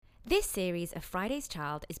This series of Friday's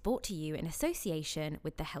Child is brought to you in association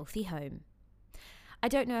with The Healthy Home. I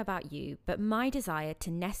don't know about you, but my desire to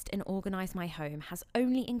nest and organise my home has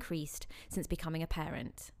only increased since becoming a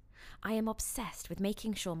parent. I am obsessed with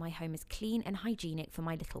making sure my home is clean and hygienic for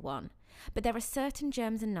my little one, but there are certain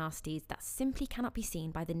germs and nasties that simply cannot be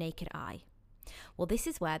seen by the naked eye. Well, this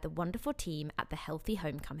is where the wonderful team at The Healthy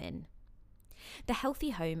Home come in. The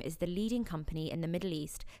Healthy Home is the leading company in the Middle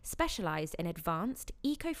East specialised in advanced,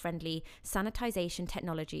 eco-friendly sanitisation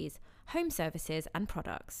technologies, home services and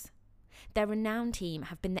products. Their renowned team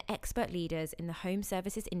have been the expert leaders in the home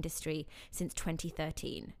services industry since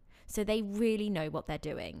 2013, so they really know what they're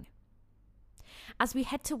doing. As we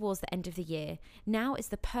head towards the end of the year, now is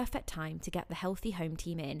the perfect time to get the Healthy Home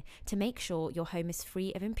team in to make sure your home is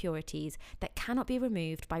free of impurities that cannot be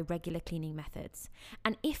removed by regular cleaning methods.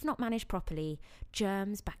 And if not managed properly,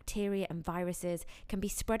 germs, bacteria and viruses can be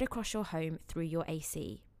spread across your home through your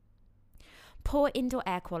AC. Poor indoor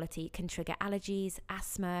air quality can trigger allergies,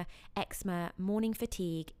 asthma, eczema, morning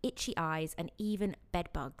fatigue, itchy eyes and even bed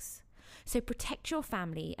bugs. So protect your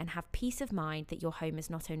family and have peace of mind that your home is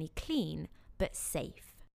not only clean, but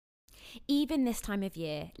safe. Even this time of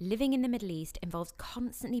year, living in the Middle East involves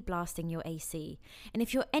constantly blasting your AC. And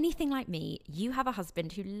if you're anything like me, you have a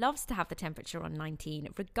husband who loves to have the temperature on 19,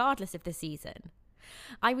 regardless of the season.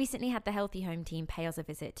 I recently had the Healthy Home team pay us a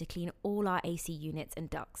visit to clean all our AC units and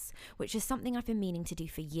ducts, which is something I've been meaning to do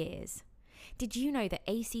for years. Did you know that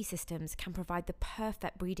AC systems can provide the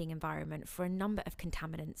perfect breeding environment for a number of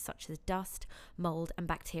contaminants such as dust, mold and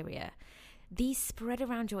bacteria? These spread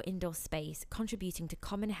around your indoor space, contributing to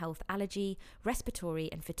common health allergy, respiratory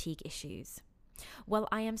and fatigue issues. Well,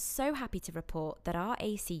 I am so happy to report that our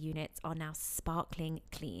AC units are now sparkling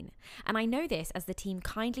clean. And I know this as the team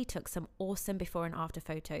kindly took some awesome before and after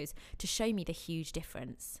photos to show me the huge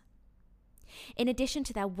difference. In addition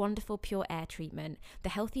to their wonderful pure air treatment, the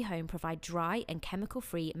Healthy Home provide dry and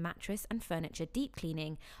chemical-free mattress and furniture deep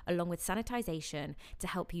cleaning along with sanitisation to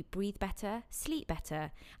help you breathe better, sleep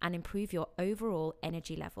better and improve your overall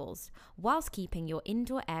energy levels whilst keeping your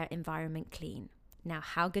indoor air environment clean. Now,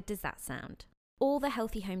 how good does that sound? All the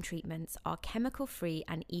Healthy Home treatments are chemical-free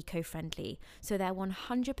and eco-friendly, so they're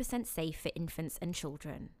 100% safe for infants and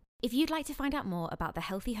children. If you'd like to find out more about the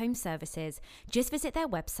Healthy Home services, just visit their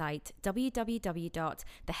website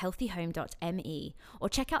www.thehealthyhome.me or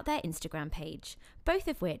check out their Instagram page, both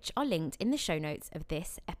of which are linked in the show notes of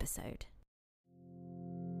this episode.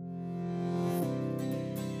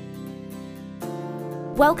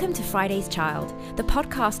 Welcome to Friday's Child, the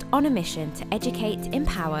podcast on a mission to educate,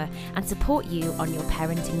 empower and support you on your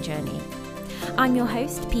parenting journey. I'm your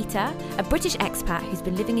host, Peter, a British expat who's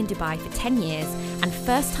been living in Dubai for 10 years and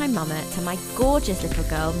first-time mama to my gorgeous little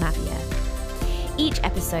girl, Mavia. Each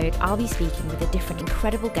episode, I'll be speaking with a different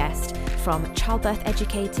incredible guest from childbirth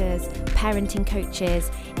educators, parenting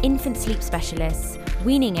coaches, infant sleep specialists,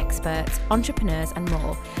 weaning experts, entrepreneurs and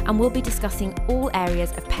more, and we'll be discussing all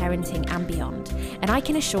areas of parenting and beyond. And I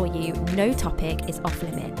can assure you, no topic is off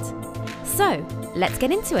limit. So, let's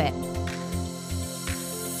get into it.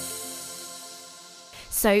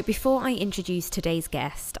 So before I introduce today's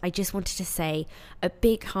guest, I just wanted to say a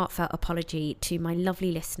big heartfelt apology to my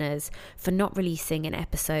lovely listeners for not releasing an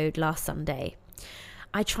episode last Sunday.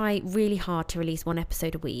 I try really hard to release one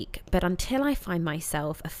episode a week, but until I find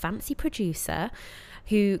myself a fancy producer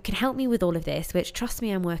who can help me with all of this, which trust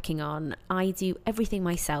me I'm working on, I do everything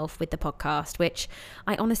myself with the podcast, which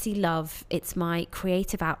I honestly love. It's my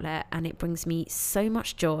creative outlet and it brings me so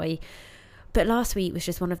much joy. But last week was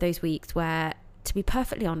just one of those weeks where, to be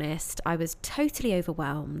perfectly honest, I was totally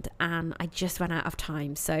overwhelmed and I just ran out of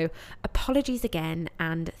time. So apologies again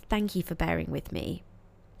and thank you for bearing with me.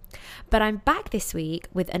 But I'm back this week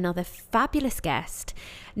with another fabulous guest.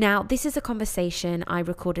 Now, this is a conversation I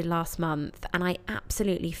recorded last month and I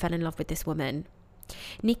absolutely fell in love with this woman.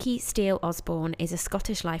 Nikki Steele Osborne is a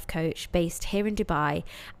Scottish life coach based here in Dubai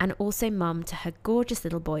and also mum to her gorgeous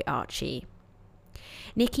little boy Archie.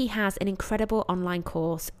 Nikki has an incredible online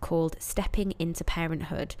course called Stepping into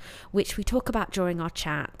Parenthood, which we talk about during our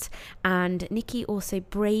chat. And Nikki also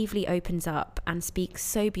bravely opens up and speaks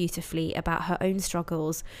so beautifully about her own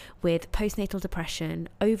struggles with postnatal depression,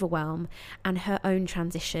 overwhelm, and her own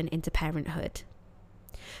transition into parenthood.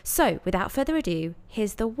 So, without further ado,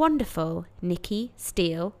 here's the wonderful Nikki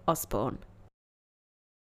Steele Osborne.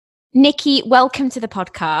 Nikki, welcome to the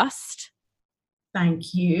podcast.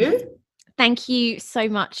 Thank you. Thank you so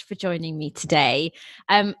much for joining me today.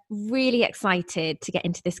 I'm really excited to get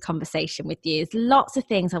into this conversation with you. There's lots of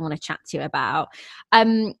things I want to chat to you about.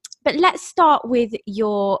 But let's start with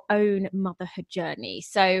your own motherhood journey.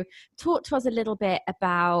 So talk to us a little bit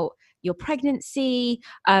about your pregnancy,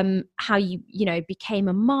 how you became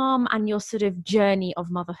a mom, and your sort of journey of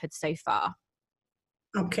motherhood so far.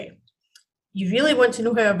 Okay. You really want to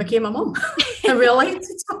know how I became a mum? I would like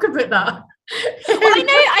to talk about that. Well,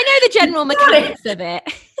 I know the general mechanics of it.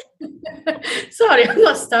 Sorry, I'm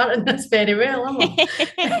not starting this very well, am I?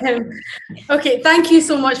 Okay, thank you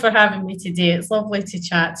so much for having me today. It's lovely to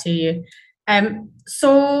chat to you.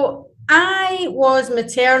 So I was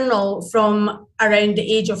maternal from around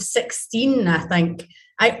the age of 16, I think.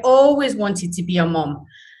 I always wanted to be a mum.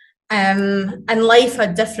 And life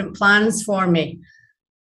had different plans for me.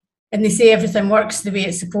 And they say everything works the way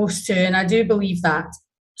it's supposed to, and I do believe that.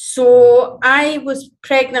 So I was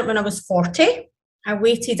pregnant when I was 40. I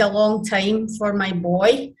waited a long time for my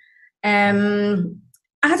boy. I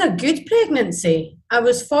had a good pregnancy. I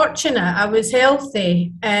was fortunate. I was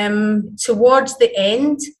healthy. Towards the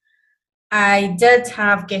end, I did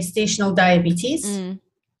have gestational diabetes.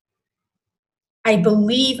 I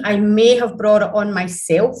believe I may have brought it on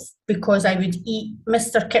myself because I would eat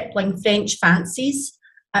Mr. Kipling French fancies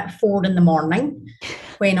at 4 a.m.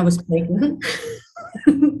 when I was pregnant.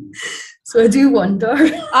 So I do wonder.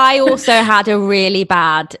 I also had a really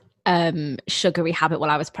bad sugary habit while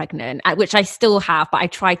I was pregnant, which I still have, but I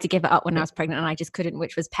tried to give it up when I was pregnant and I just couldn't,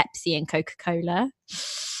 which was Pepsi and Coca-Cola.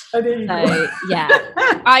 Oh, there you go. Yeah,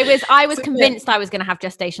 I was convinced I was going to have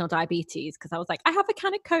gestational diabetes because I was like, I have a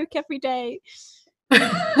can of Coke every day.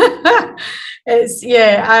 I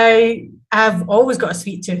have always got a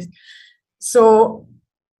sweet tooth. So,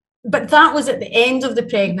 but that was at the end of the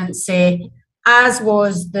pregnancy, as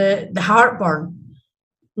was the heartburn.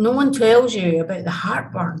 No one tells you about the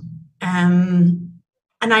heartburn. And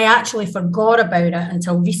I actually forgot about it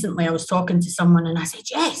until recently. I was talking to someone and I said,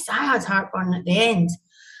 yes, I had heartburn at the end.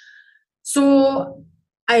 So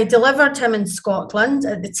I delivered him in Scotland.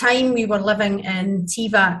 At the time, we were living in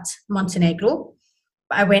Tivat, Montenegro.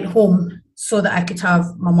 But I went home so that I could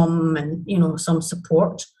have my mum and, some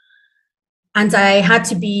support. And I had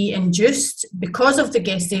to be induced because of the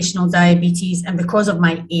gestational diabetes and because of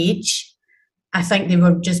my age. I think they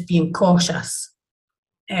were just being cautious.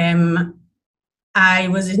 I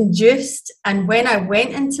was induced, and when I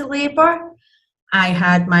went into labour, I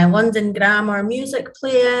had my London Grammar music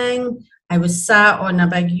playing. I was sat on a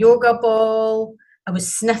big yoga ball. I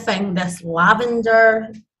was sniffing this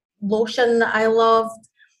lavender lotion that I loved.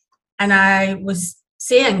 And I was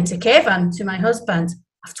saying to Kevin, to my husband,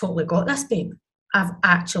 I've totally got this, babe. I've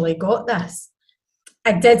actually got this.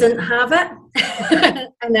 I didn't have it.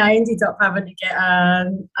 And I ended up having to get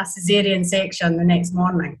a cesarean section the next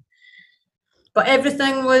morning. But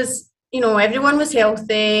everything was, everyone was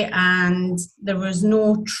healthy and there was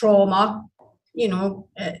no trauma.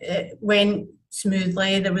 It went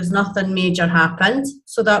smoothly. There was nothing major happened.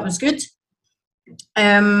 So that was good.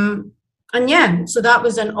 So that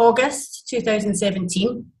was in August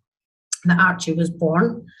 2017 that Archie was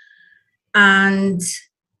born. And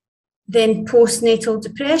then postnatal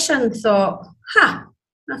depression thought, I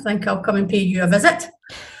think I'll come and pay you a visit.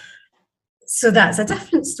 So that's a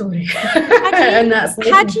different story.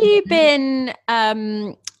 Have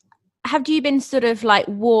you been sort of like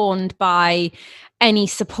warned by any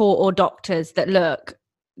support or doctors that, look,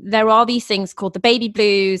 there are these things called the baby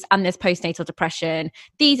blues and there's postnatal depression.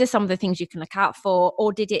 These are some of the things you can look out for.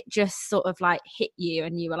 Or did it just sort of like hit you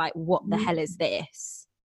and you were like, what the hell is this?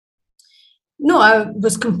 No, I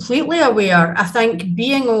was completely aware. I think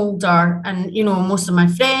being older and, most of my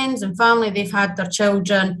friends and family, they've had their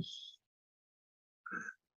children.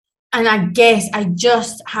 And I guess I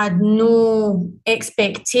just had no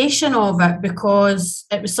expectation of it because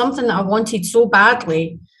it was something that I wanted so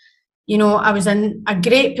badly. I was in a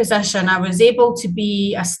great position. I was able to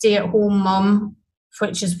be a stay-at-home mum,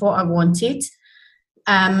 which is what I wanted.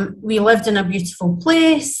 We lived in a beautiful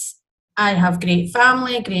place. I have great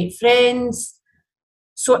family, great friends.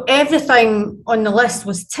 So everything on the list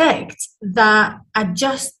was ticked that I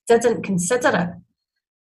just didn't consider it.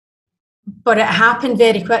 But it happened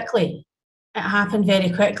very quickly.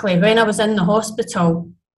 When I was in the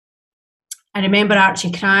hospital, I remember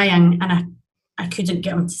Archie crying and I couldn't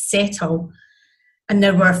get him to settle. And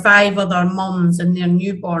there were 5 other mums and their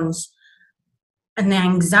newborns. And the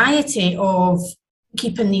anxiety of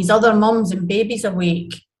keeping these other mums and babies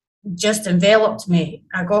awake just enveloped me.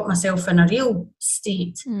 I got myself in a real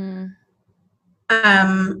state. And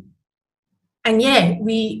yeah,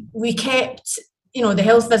 we kept you know, the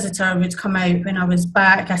health visitor would come out when I was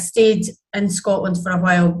back. I stayed in Scotland for a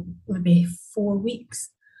while, maybe 4 weeks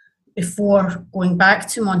before going back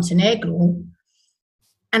to Montenegro.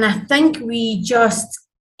 And I think we just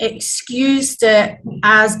excused it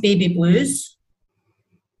as baby blues.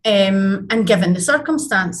 And given the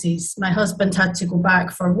circumstances, my husband had to go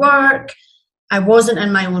back for work. I wasn't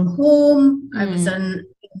in my own home. I was in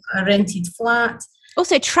a rented flat.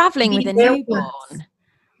 Also traveling with a newborn.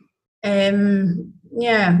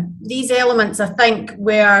 Yeah, these elements, I think,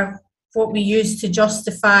 were what we used to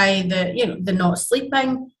justify the not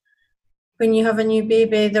sleeping when you have a new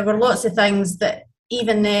baby. There were lots of things that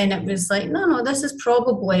even then it was like, no, this is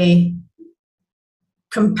probably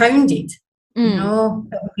compounded. You know,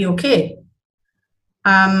 it would be okay.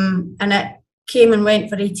 And it came and went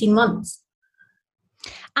for 18 months.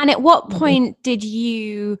 And at what point did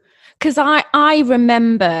you, because I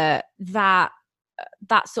remember that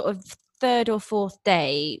sort of third or fourth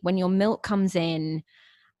day when your milk comes in,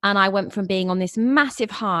 and I went from being on this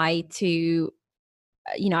massive high to,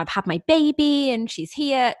 you know, I've had my baby and she's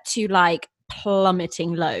here, to like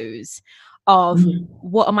plummeting lows of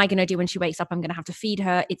what am I going to do when she wakes up? I'm going to have to feed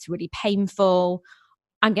her. It's really painful.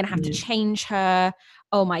 I'm going to have to change her.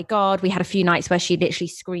 Oh my God. We had a few nights where she literally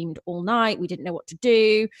screamed all night. We didn't know what to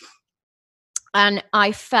do. And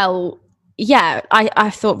I felt, I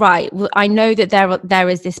thought, right, well, I know that there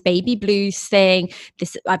is this baby blues thing.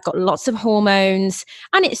 I've got lots of hormones,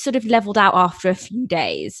 and it sort of leveled out after a few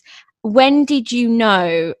days. When did you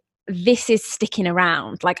know this is sticking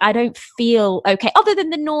around? Like, I don't feel okay, other than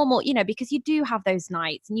the normal, you know, because you do have those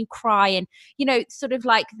nights and you cry and, you know, sort of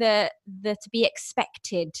like the to be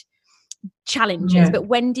expected challenges. But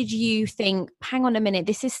when did you think, hang on a minute,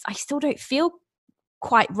 I still don't feel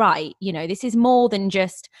quite right, you know, this is more than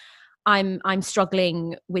just I'm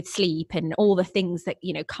struggling with sleep and all the things that,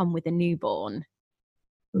 you know, come with a newborn?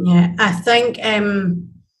 I think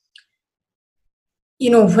you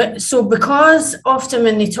know, so because often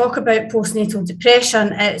when they talk about postnatal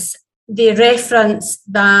depression, they reference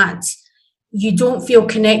that you don't feel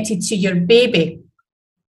connected to your baby.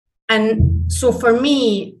 And so for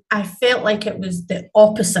me, I felt like it was the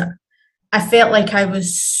opposite. I felt like I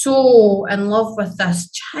was so in love with this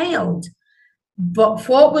child. But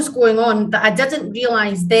what was going on that I didn't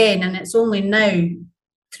realise then, and it's only now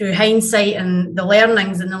through hindsight and the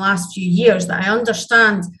learnings in the last few years that I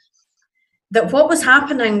understand that what was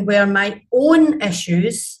happening were my own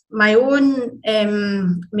issues, my own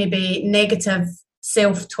maybe negative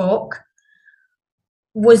self-talk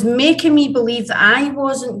was making me believe that I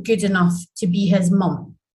wasn't good enough to be his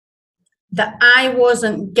mum, that I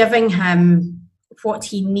wasn't giving him what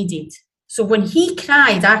he needed. So when he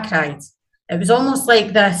cried, I cried. It was almost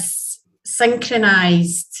like this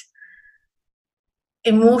synchronized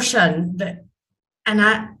emotion and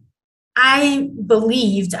I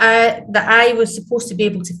believed that I was supposed to be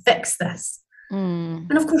able to fix this.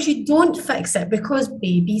 And of course you don't fix it because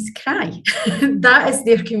babies cry. That is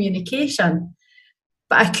their communication.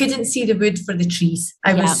 But I couldn't see the wood for the trees.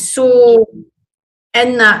 I was so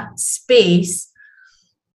in that space.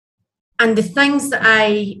 And the things that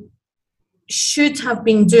I should have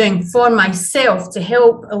been doing for myself to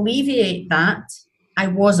help alleviate that, I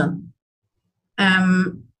wasn't.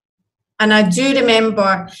 And I do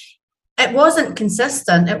remember it wasn't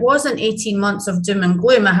consistent. It wasn't 18 months of doom and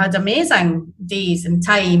gloom. I had amazing days and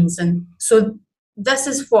times. And so this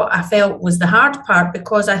is what I felt was the hard part,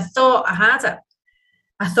 because I thought I had it.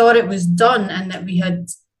 I thought it was done and that we had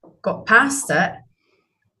got past it.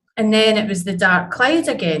 And then it was the dark cloud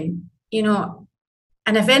again, you know.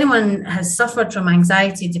 And if anyone has suffered from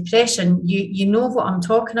anxiety, depression, you know what I'm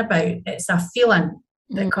talking about. It's a feeling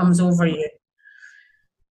that comes over you.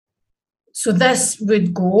 So this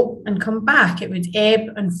would go and come back. It would ebb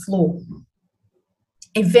and flow.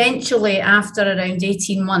 Eventually, after around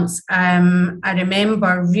 18 months, I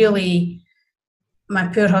remember really my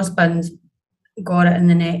poor husband got it in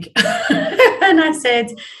the neck. And I said,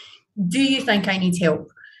 do you think I need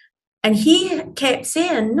help? And he kept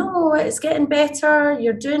saying, no, it's getting better.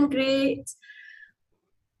 You're doing great.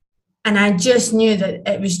 And I just knew that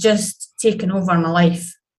it was just taking over my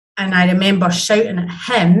life. And I remember shouting at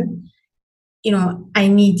him, you know, I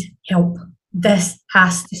need help. This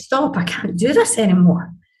has to stop. I can't do this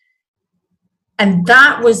anymore. And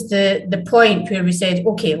that was the point where we said,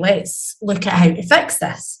 okay, let's look at how to fix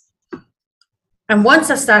this. And once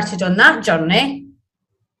I started on that journey,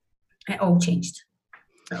 it all changed.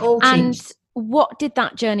 And what did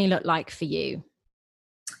that journey look like for you?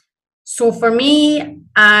 So for me,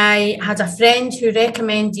 I had a friend who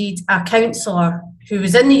recommended a counsellor who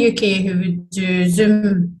was in the UK who would do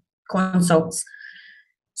Zoom consults.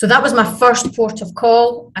 So that was my first port of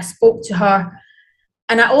call. I spoke to her,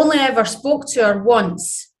 and I only ever spoke to her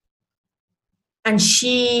once. And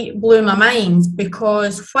she blew my mind,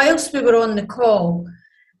 because whilst we were on the call,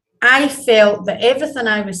 I felt that everything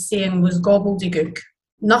I was saying was gobbledygook.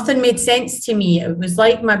 Nothing made sense to me. It was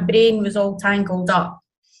like my brain was all tangled up.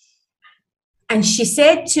 And she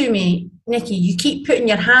said to me, Nikki, you keep putting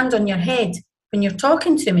your hand on your head when you're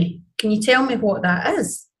talking to me. Can you tell me what that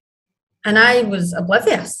is? And I was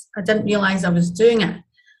oblivious. I didn't realise I was doing it.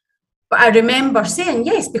 But I remember saying,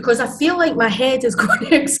 yes, because I feel like my head is going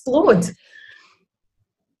to explode.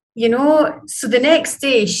 You know, so the next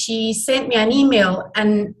day she sent me an email,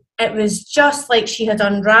 and it was just like she had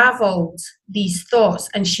unravelled these thoughts,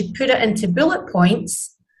 and she put it into bullet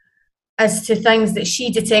points as to things that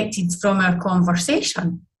she detected from our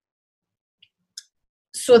conversation.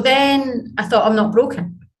 So then I thought, I'm not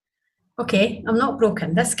broken. Okay, I'm not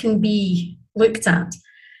broken. This can be looked at.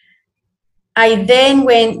 I then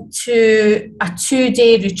went to a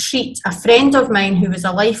 2-day retreat. A friend of mine who was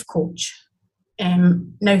a life coach.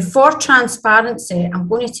 Now, for transparency, I'm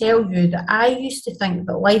going to tell you that I used to think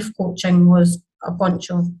that life coaching was a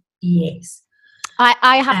bunch of BS.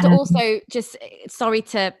 I have to also just, sorry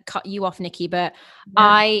to cut you off, Nikki, but yeah.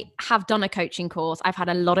 I have done a coaching course. I've had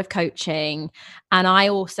a lot of coaching, and I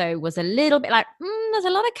also was a little bit like, there's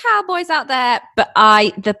a lot of cowboys out there, but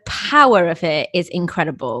the power of it is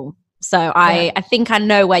incredible. So I think I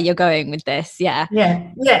know where you're going with this. Yeah.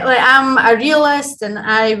 Like, I'm a realist, and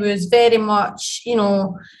I was very much, you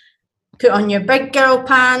know, put on your big girl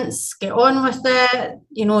pants, get on with it.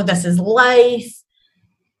 You know, this is life.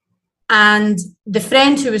 And the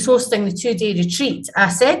friend who was hosting the 2-day retreat, I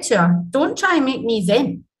said to her, don't try and make me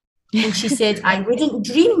zen. And she said, I wouldn't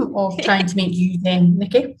dream of trying to make you zen,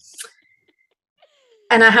 Nikki.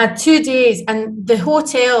 And I had 2 days, and the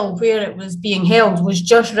hotel where it was being held was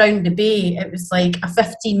just round the bay. It was like a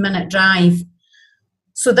 15-minute drive.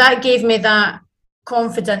 So that gave me that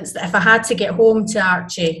confidence that if I had to get home to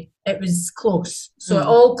Archie, it was close. So it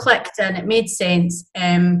all clicked and it made sense.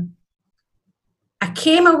 I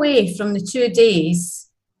came away from the 2 days,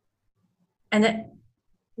 and it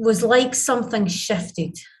was like something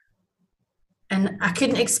shifted. And I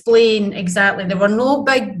couldn't explain exactly. There were no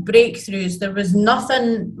big breakthroughs. There was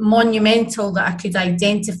nothing monumental that I could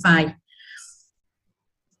identify.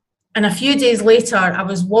 And a few days later, I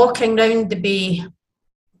was walking round the bay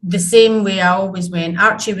the same way I always went.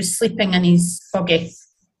 Archie was sleeping in his buggy.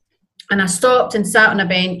 And I stopped and sat on a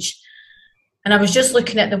bench, and I was just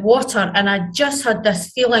looking at the water, and I just had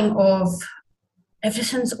this feeling of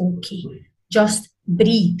everything's okay. Just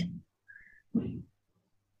breathe.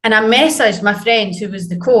 And I messaged my friend who was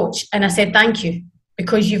the coach, and I said, thank you,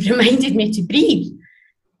 because you've reminded me to breathe.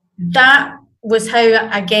 That was how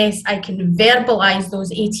I guess I can verbalise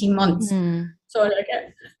those 18 months. Sorry,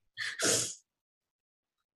 again.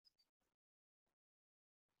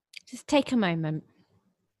 Just take a moment.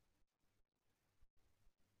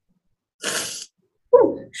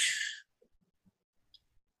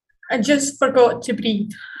 I just forgot to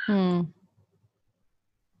breathe.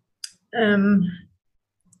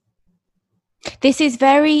 This is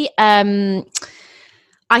very, I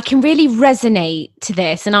can really resonate to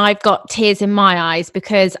this, and I've got tears in my eyes,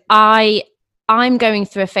 because I'm going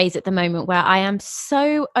through a phase at the moment where I am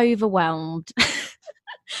so overwhelmed.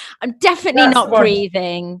 I'm definitely not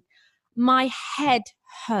breathing. My head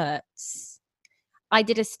hurts. I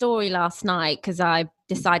did a story last night because I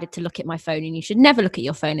decided to look at my phone, and you should never look at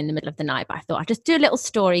your phone in the middle of the night. But I thought I'd just do a little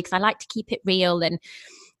story because I like to keep it real. And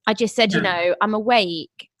I just said, you know, I'm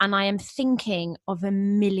awake and I am thinking of a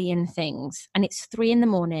million things, and it's 3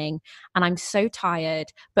 a.m. and I'm so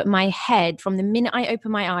tired. But my head, from the minute I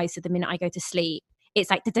open my eyes to the minute I go to sleep, it's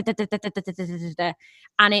like, and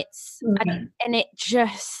it's, and it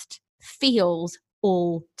just feels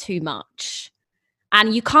all too much.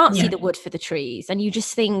 And you can't see the wood for the trees. And you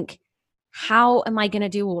just think, how am I going to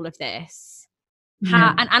do all of this?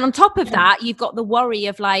 And on top of that, you've got the worry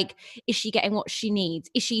of like, is she getting what she needs?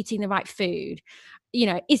 Is she eating the right food? You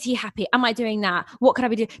know, is he happy? Am I doing that? What could I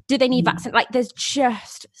be doing? Do they need vaccine? Like, there's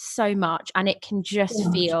just so much, and it can just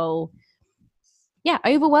feel,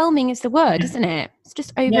 overwhelming is the word, isn't it? It's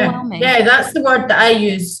just overwhelming. Yeah, that's the word that I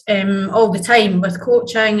use all the time with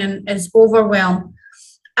coaching, and is overwhelm.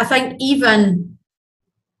 I think even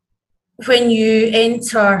when you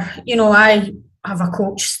enter, you know, I have a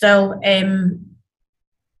coach still, and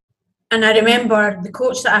I remember the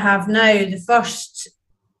coach that I have now, the first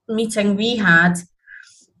meeting we had,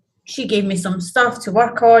 she gave me some stuff to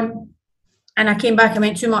work on, and I came back and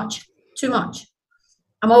went, too much.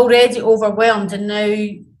 I'm already overwhelmed, and now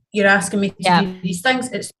you're asking me to do these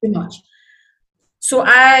things, it's too much. So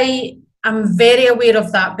I am very aware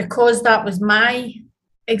of that because that was my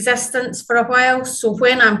existence for a while. So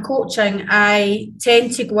when I'm coaching, I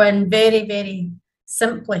tend to go in very, very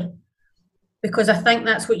simply, because I think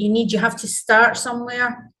that's what you need. You have to start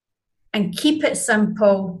somewhere and keep it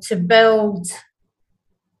simple to build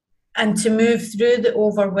and to move through the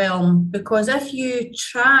overwhelm. Because if you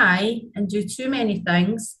try and do too many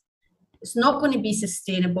things, it's not going to be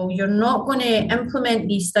sustainable. You're not going to implement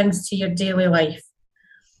these things to your daily life.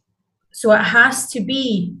 So it has to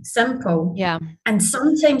be simple. Yeah. And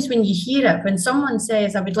sometimes when you hear it, when someone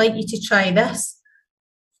says, I would like you to try this,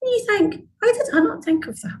 you think, why did I not think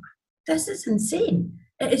of that? This is insane.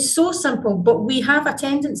 It is so simple, but we have a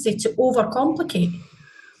tendency to overcomplicate.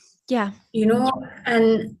 Yeah. You know,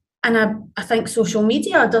 and I think social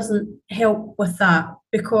media doesn't help with that,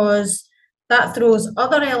 because that throws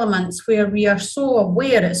other elements where we are so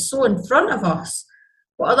aware, it's so in front of us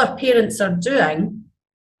what other parents are doing,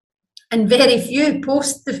 and very few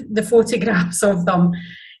post the photographs of them,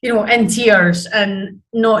 you know, in tears and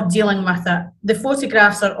not dealing with it. The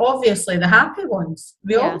photographs are obviously the happy ones.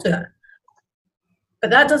 We all do it. But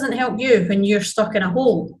that doesn't help you when you're stuck in a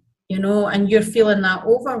hole, you know, and you're feeling that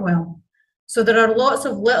overwhelm. So there are lots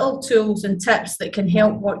of little tools and tips that can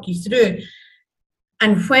help work you through.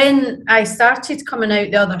 And when I started coming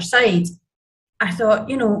out the other side, I thought,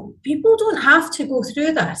 you know, people don't have to go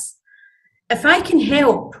through this. If I can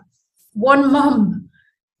help one mum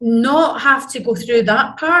not have to go through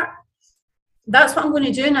that part, that's what I'm going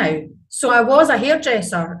to do now. So I was a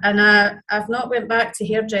hairdresser, and I've not went back to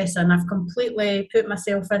hairdressing. I've completely put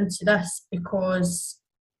myself into this because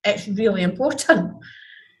it's really important.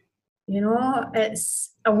 You know,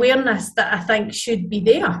 it's awareness that I think should be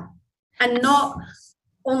there, and not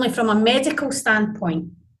only from a medical standpoint.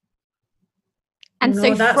 And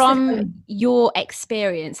so from your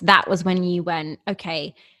experience, that was when you went,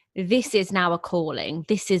 okay, this is now a calling.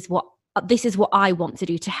 This is what I want to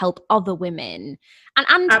do to help other women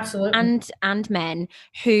and men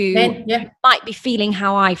who might be feeling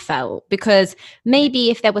how I felt, because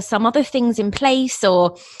maybe if there were some other things in place,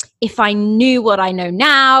 or if I knew what I know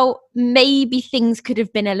now, maybe things could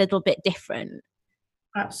have been a little bit different.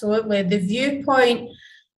 Absolutely. The viewpoint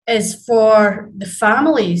is for the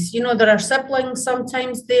families. You know, there are siblings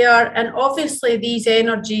sometimes there, and obviously these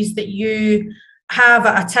energies that you have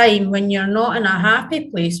at a time when you're not in a happy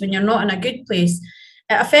place, when you're not in a good place,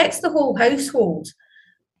 it affects the whole household.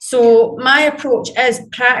 So my approach is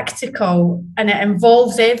practical, and it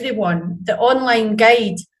involves everyone. The online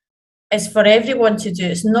guide is for everyone to do.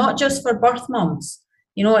 It's not just for birth mums.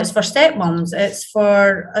 You know, it's for stepmoms, it's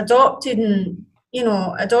for adoptees,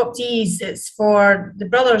 it's for the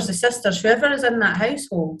brothers, the sisters, whoever is in that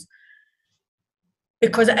household,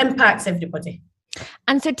 because it impacts everybody.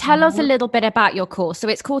 And so tell us a little bit about your course. So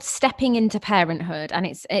it's called Stepping into Parenthood, and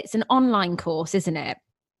it's an online course, isn't it?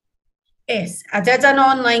 Yes, I did an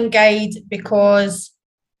online guide because,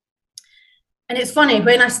 and it's funny,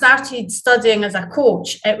 when I started studying as a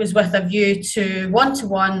coach, it was with a view to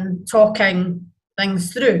one-to-one talking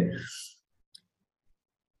things through.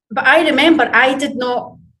 But I remember I did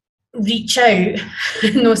not reach out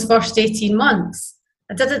in those first 18 months.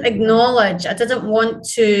 I didn't acknowledge, I didn't want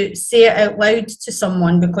to say it out loud to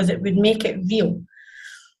someone because it would make it real.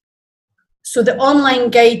 So the online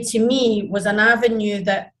guide to me was an avenue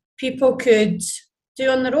that people could do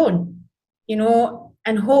on their own, you know,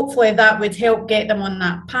 and hopefully that would help get them on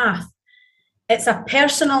that path. It's a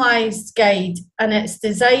personalised guide, and it's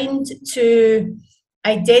designed to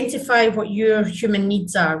identify what your human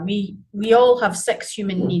needs are. We all have 6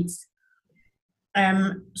 human needs.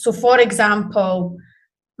 So for example,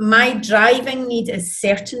 my driving need is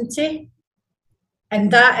certainty, and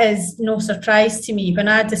that is no surprise to me. When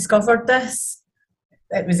I discovered this,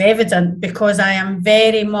 it was evident, because I am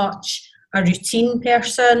very much a routine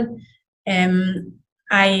person. Everything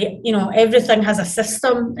has a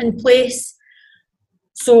system in place.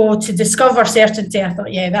 So to discover certainty, I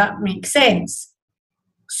thought, yeah, that makes sense.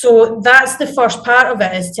 So that's the first part of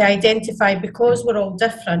it, is to identify, because we're all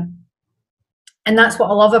different. And that's what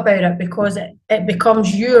I love about it, because it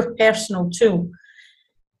becomes your personal tool.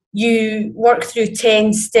 You work through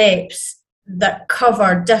 10 steps that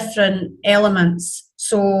cover different elements.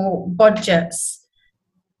 So budgets,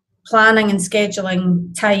 planning and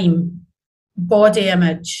scheduling time, body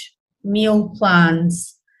image, meal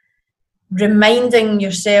plans, reminding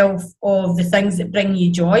yourself of the things that bring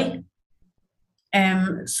you joy.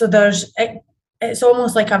 So it's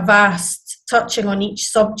almost like a vast touching on each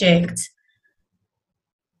subject.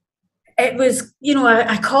 it was,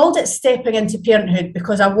 I called it stepping into parenthood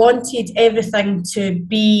because I wanted everything to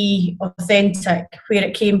be authentic where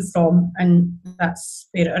it came from, and that's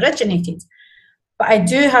where it originated. But I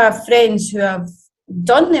do have friends who have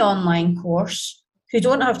done the online course who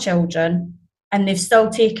don't have children, and they've still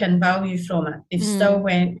taken value from it. They've still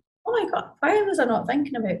went, oh my God, why was I not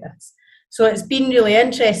thinking about this? So it's been really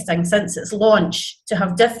interesting since its launch to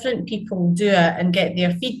have different people do it and get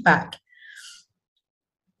their feedback.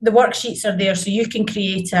 The worksheets are there so you can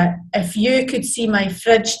create it. If you could see my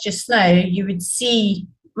fridge just now, you would see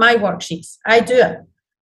my worksheets. I do it.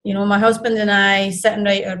 My husband and I sit and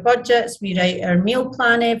write our budgets. We write our meal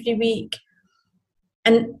plan every week.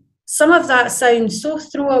 And some of that sounds so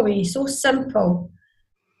throwaway, so simple.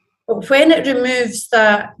 But when it removes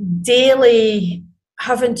that daily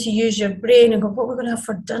having to use your brain and go, what are we going to have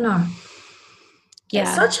for dinner? Yeah.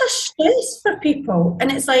 It's such a stress for people.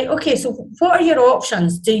 And it's like, okay, so what are your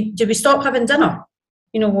options? Do we stop having dinner?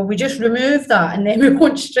 Will we just remove that and then we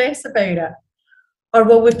won't stress about it? Or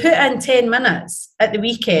will we put in 10 minutes at the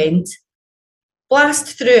weekend,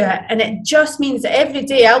 blast through it, and it just means that every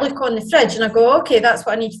day I look on the fridge and I go, okay, that's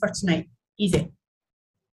what I need for tonight. Easy.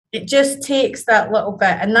 It just takes that little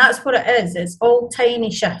bit. And that's what it is. It's all tiny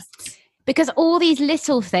shifts. Because all these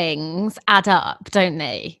little things add up, don't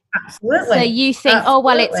they? Absolutely. So you think, oh,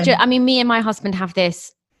 well, it's just, me and my husband have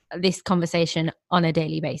this conversation on a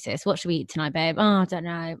daily basis. What should we eat tonight, babe? Oh, I don't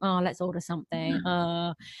know. Oh, let's order something.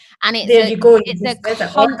 And it's there you go. It's a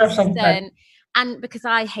constant. And because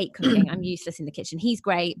I hate cooking, I'm useless in the kitchen. He's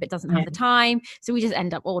great, but doesn't have the time. So we just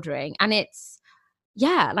end up ordering. And it's,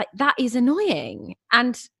 like that is annoying.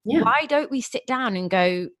 And why don't we sit down and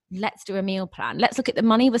go, let's do a meal plan. Let's look at the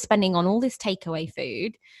money we're spending on all this takeaway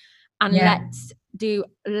food, and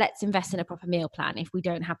let's invest in a proper meal plan if we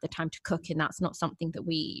don't have the time to cook and that's not something that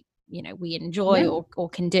we enjoy or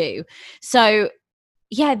can do. So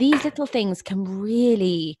these little things can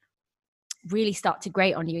really, really start to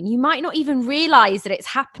grate on you, and you might not even realize that it's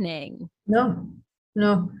happening. No.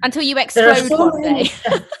 Until you explode one day.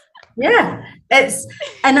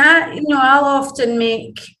 I'll often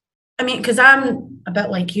because I'm a bit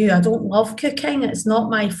like you, I don't love cooking. It's not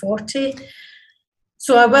my forte.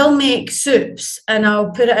 So I will make soups and I'll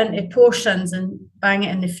put it into portions and bang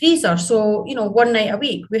it in the freezer. So, one night a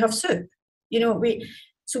week we have soup.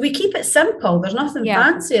 We keep it simple. There's nothing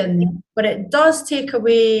fancy in there, but it does take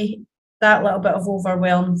away that little bit of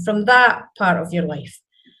overwhelm from that part of your life.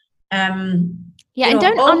 And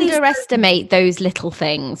don't underestimate those little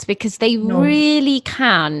things, because they really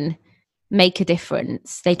can make a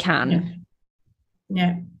difference. They can.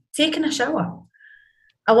 Yeah. Taking a shower.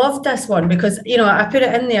 I love this one because, I put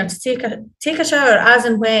it in there to take a shower as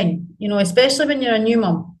and when, especially when you're a new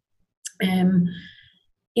mum. If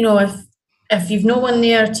you've no one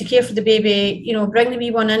there to care for the baby, bring the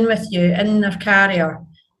wee one in with you in their carrier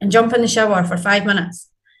and jump in the shower for 5 minutes,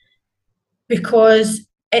 because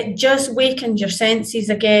it just wakens your senses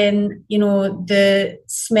again. The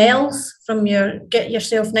smells from get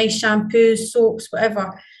yourself nice shampoos, soaps,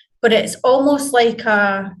 whatever, but it's almost like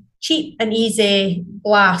a cheap and easy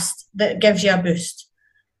blast that gives you a boost.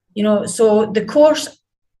 So the course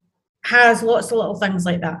has lots of little things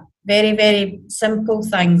like that, very, very simple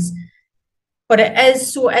things. But it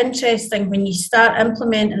is so interesting when you start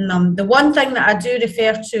implementing them. The one thing that I do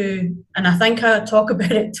refer to, and I think I talk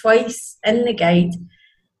about it twice in the guide,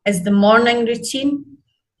 is the morning routine.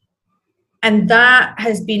 And that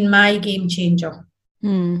has been my game changer.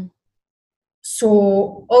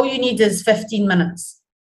 So all you need is 15 minutes.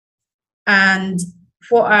 And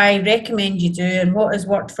what I recommend you do and what has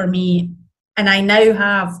worked for me, and I now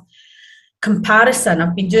have comparison.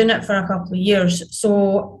 I've been doing it for a couple of years.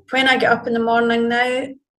 So when I get up in the morning now,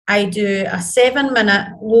 I do a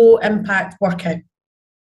 7-minute low impact workout.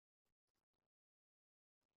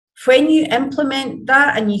 When you implement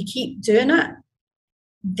that and you keep doing it,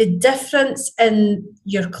 the difference in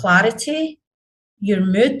your clarity, your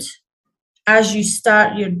mood, as you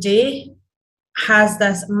start your day, has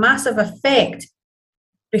this massive effect,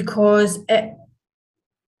 because it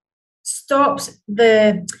stops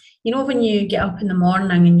when you get up in the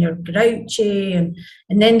morning and you're grouchy and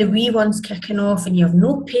then the wee one's kicking off and you have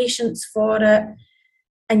no patience for it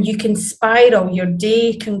and you can spiral, your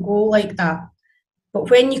day can go like that. But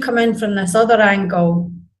when you come in from this other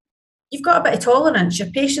angle, you've got a bit of tolerance, your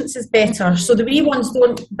patience is better, so the wee ones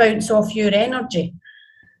don't bounce off your energy.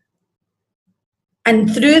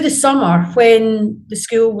 And through the summer, when the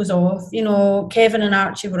school was off, Kevin and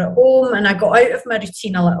Archie were at home and I got out of my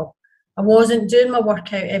routine a little. I wasn't doing my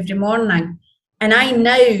workout every morning. And I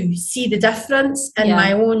now see the difference in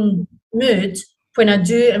my own mood when I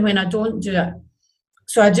do and when I don't do it.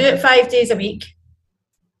 So I do it 5 days a week,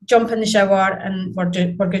 jump in the shower, and we're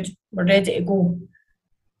good, we're ready to go.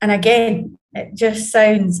 And again, it just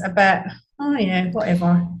sounds a bit, oh yeah,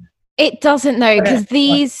 whatever. It doesn't, though, because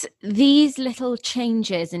these little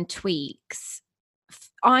changes and tweaks,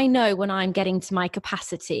 I know when I'm getting to my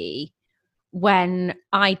capacity, when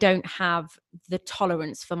I don't have the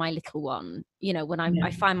tolerance for my little one, you know, when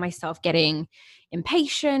I find myself getting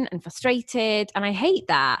impatient and frustrated, and I hate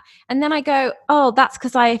that. And then I go, oh, that's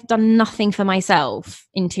because I've done nothing for myself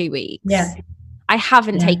in 2 weeks. Yeah. I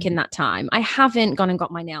haven't taken that time. I haven't gone and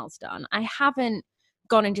got my nails done. I haven't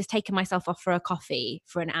gone and just taken myself off for a coffee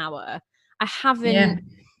for an hour. I haven't,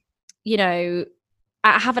 you know,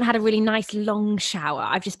 I haven't had a really nice long shower.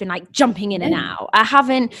 I've just been like jumping in and out. I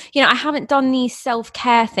haven't done these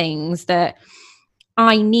self-care things that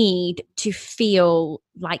I need to feel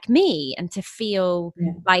like me and to feel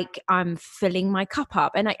like I'm filling my cup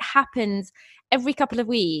up. And it happens every couple of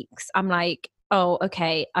weeks. I'm like, oh,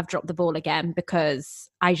 okay, I've dropped the ball again because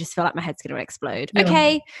I just feel like my head's going to explode.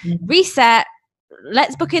 Okay, reset.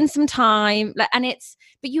 Let's book in some time.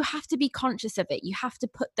 But you have to be conscious of it. You have to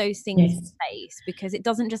put those things in place, because it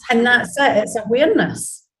doesn't just happen. And that's it. It's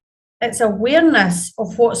awareness. It's awareness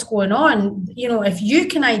of what's going on. You know, if you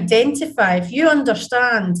can identify, if you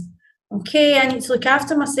understand, okay, I need to look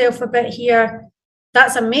after myself a bit here,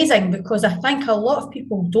 that's amazing, because I think a lot of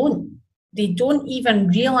people don't. They don't even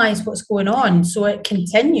realize what's going on. So it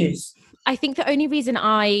continues. I think the only reason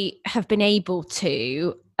I have been able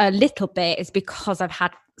to a little bit is because I've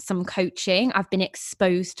had some coaching. I've been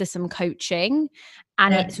exposed to some coaching,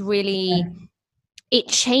 and it's really, it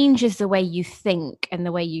changes the way you think and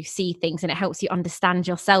the way you see things, and it helps you understand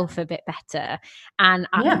yourself a bit better. And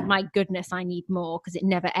my goodness, I need more, because it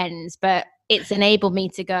never ends. But it's enabled me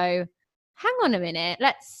to go, hang on a minute,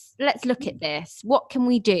 let's look at this. What can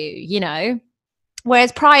we do? You know,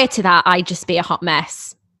 whereas prior to that, I'd just be a hot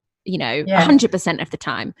mess, you know, 100% of the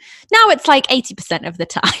time. Now it's like 80% of the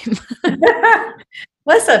time.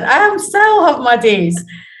 Listen, I still have my days.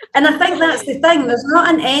 And I think that's the thing. There's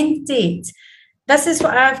not an end date. This is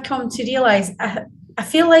what I've come to realise. I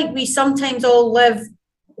feel like we sometimes all live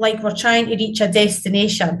like we're trying to reach a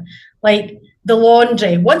destination, like the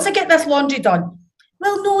laundry. Once I get this laundry done,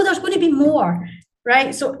 well, no, there's going to be more,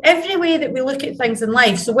 right? So every way that we look at things in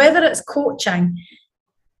life, so whether it's coaching,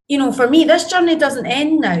 you know, for me, this journey doesn't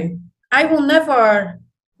end now. I will never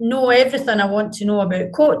know everything I want to know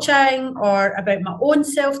about coaching or about my own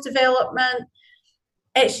self-development.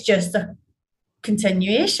 It's just a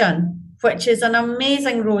continuation, which is an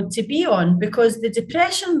amazing road to be on, because the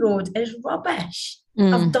depression road is rubbish.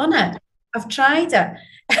 I've done it. I've tried it.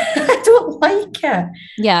 I don't like it.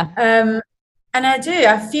 Yeah. And I do.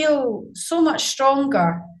 I feel so much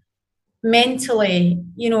stronger mentally,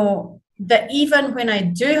 you know, that even when I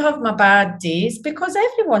do have my bad days, because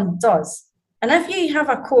everyone does. And if you have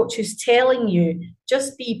a coach who's telling you,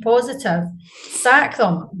 just be positive, sack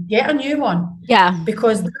them, get a new one. Yeah.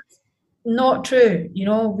 Because that's not true. You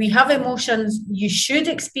know, we have emotions. You should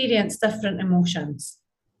experience different emotions.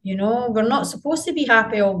 You know, we're not supposed to be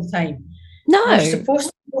happy all the time. No. We're supposed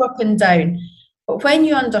to go up and down. But when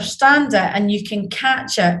you understand it and you can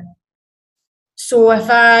catch it. So if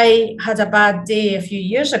I had a bad day a few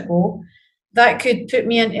years ago, that could put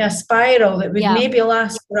me into a spiral that would maybe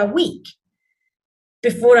last for a week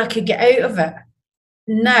before I could get out of it.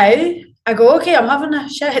 Now I go, okay, I'm having a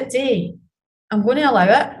shit day. I'm going to allow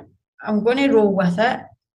it. I'm going to roll with it.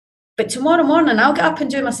 But tomorrow morning I'll get up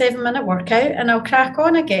and do my 7-minute workout and I'll crack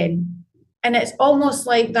on again. And it's almost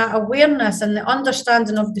like that awareness and the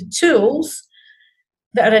understanding of the tools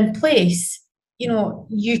that are in place, you know,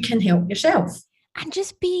 you can help yourself. And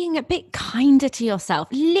just being a bit kinder to yourself.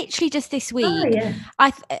 Literally just this week,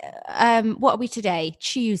 what are we today?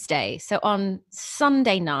 Tuesday. So on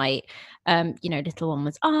Sunday night, you know, little one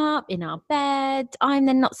was up in our bed. I'm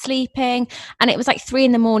then not sleeping. And it was like 3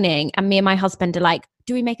 a.m. and me and my husband are like,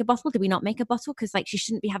 do we make a bottle? Do we not make a bottle? Because like she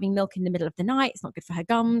shouldn't be having milk in the middle of the night. It's not good for her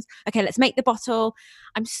gums. Okay, let's make the bottle.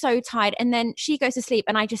 I'm so tired. And then she goes to sleep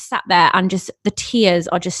and I just sat there and just the tears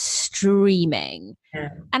are just streaming. Yeah.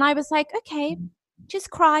 And I was like, okay, just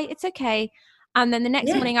cry. It's okay. And then the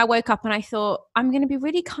next morning I woke up and I thought, I'm going to be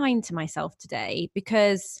really kind to myself today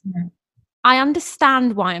because I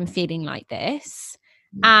understand why I'm feeling like this.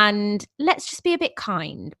 And let's just be a bit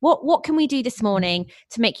kind. What can we do this morning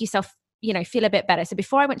to make yourself feel a bit better. So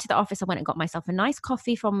before I went to the office, I went and got myself a nice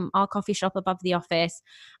coffee from our coffee shop above the office.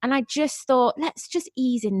 And I just thought, let's just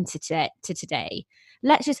ease into today.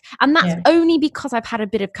 And that's only because I've had a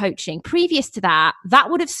bit of coaching. Previous to that, that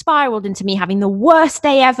would have spiraled into me having the worst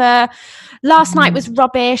day ever. Last night was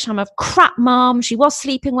rubbish. I'm a crap mom. She was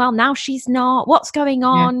sleeping well. Now she's not. What's going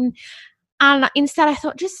on? And instead I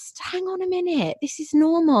thought, just hang on a minute. This is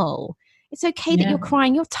normal. It's okay that you're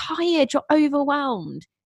crying. You're tired. You're overwhelmed.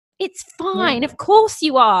 It's fine. Of course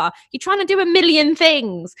you are. You're trying to do a million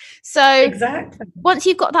things. So exactly. Once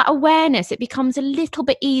you've got that awareness, it becomes a little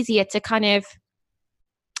bit easier to kind of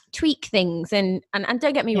tweak things. And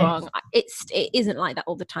don't get me wrong, it isn't like that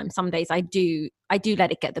all the time. Some days I do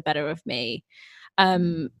let it get the better of me.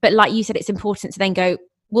 But like you said, it's important to then go,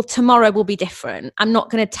 well, tomorrow will be different. I'm not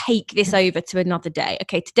going to take this over to another day.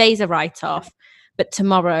 Okay, today's a write-off, but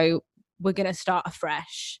tomorrow we're going to start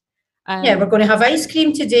afresh. We're going to have ice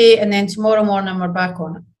cream today, and then tomorrow morning we're back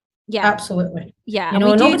on it. Yeah, absolutely. Yeah,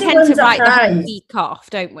 we do tend to write the week off,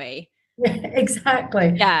 don't we? Yeah,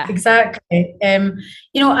 exactly. Yeah, exactly.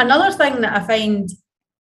 Another thing that I find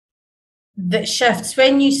that shifts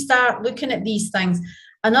when you start looking at these things.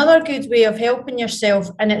 Another good way of helping yourself,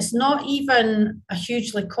 and it's not even a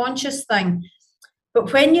hugely conscious thing,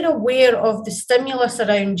 but when you're aware of the stimulus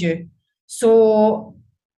around you. So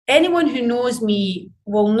anyone who knows me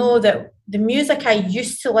will know that the music I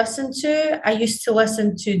used to listen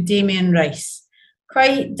to Damien Rice,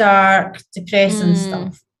 quite dark, depressing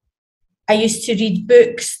stuff. I used to read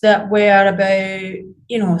books that were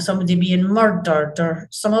about, somebody being murdered or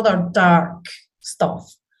some other dark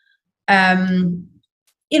stuff.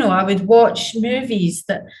 I would watch movies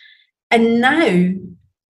and now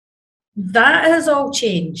that has all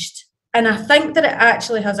changed. And I think that it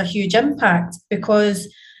actually has a huge impact,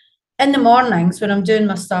 because in the mornings when I'm doing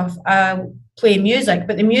my stuff, I'll play music,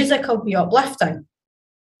 but the music will be uplifting.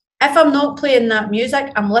 If I'm not playing that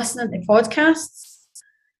music, I'm listening to podcasts.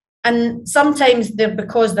 And sometimes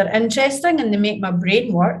because they're interesting and they make my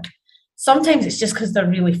brain work. Sometimes it's just because they're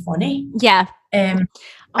really funny. Yeah.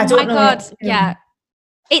 I don't know. God. Yeah.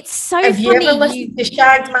 It's so funny. Have you ever listened to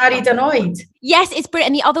Shagged, Married, Annoyed? Yes, it's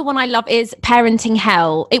brilliant. And the other one I love is Parenting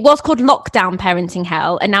Hell. It was called Lockdown Parenting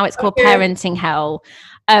Hell, and now it's called Parenting Hell,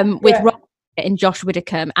 with Rob and Josh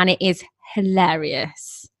Widdicombe, and it is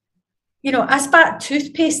hilarious. I spat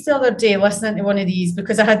toothpaste the other day listening to one of these,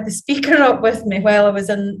 because I had the speaker up with me while I was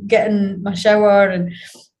getting my shower and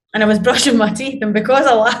I was brushing my teeth, and because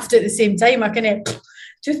I laughed at the same time, I kind of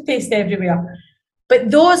toothpaste everywhere.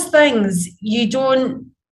 But those things, you don't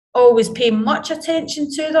always pay much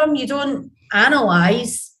attention to them. You don't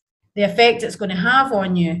analyse the effect it's going to have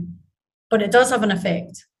on you, but it does have an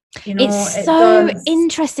effect. It's so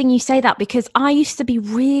interesting you say that, because I used to be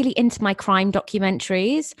really into my crime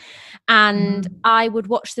documentaries, and I would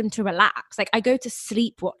watch them to relax. Like, I go to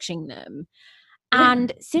sleep watching them.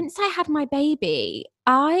 And since I had my baby,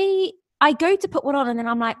 I go to put one on, and then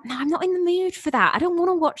I'm like, no, I'm not in the mood for that. I don't want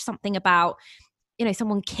to watch something about,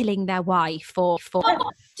 someone killing their wife or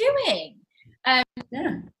what doing.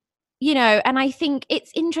 And I think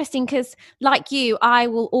it's interesting because, like you, I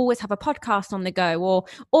will always have a podcast on the go,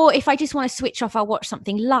 or if I just want to switch off, I'll watch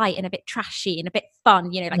something light and a bit trashy and a bit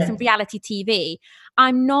fun, some reality TV.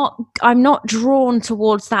 I'm not drawn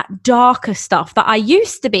towards that darker stuff that I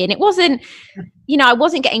used to be. And it wasn't, I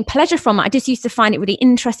wasn't getting pleasure from it. I just used to find it really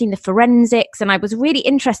interesting, the forensics, and I was really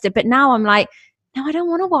interested. But now I'm like, no, I don't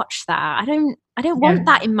want to watch that. I don't want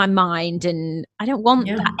that in my mind, and I don't want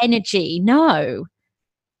that energy. No.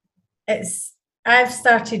 I've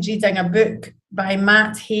started reading a book by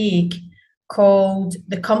Matt Haig called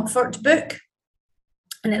The Comfort Book,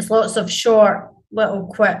 and it's lots of short little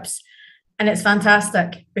quips, and it's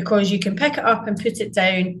fantastic because you can pick it up and put it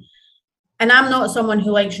down. And I'm not someone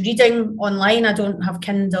who likes reading online. I don't have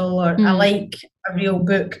Kindle, or I like a real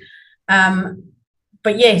book.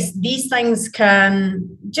 But yes, these things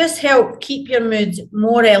can just help keep your mood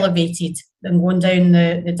more elevated than going down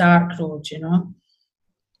the dark road,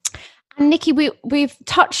 And Nikki, we've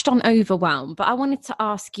touched on overwhelm, but I wanted to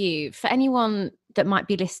ask you, for anyone that might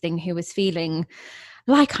be listening who is feeling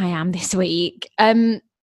like I am this week,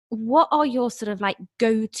 what are your sort of like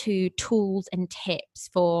go-to tools and tips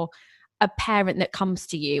for a parent that comes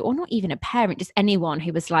to you, or not even a parent, just anyone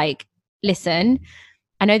who was like, listen,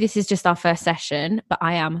 I know this is just our first session, but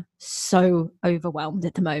I am so overwhelmed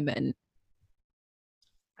at the moment?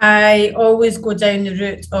 I always go down the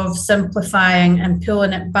route of simplifying and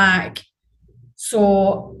pulling it back.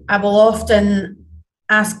 So I will often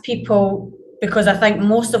ask people, because I think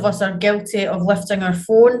most of us are guilty of lifting our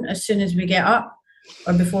phone as soon as we get up.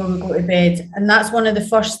 or before we go to bed. And that's one of the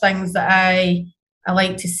first things that I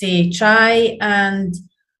like to say. Try and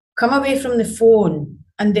come away from the phone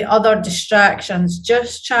and the other distractions.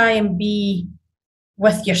 Just try and be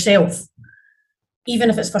with yourself, even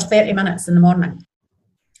if it's for 30 minutes in the morning.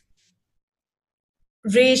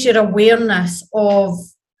 Raise your awareness of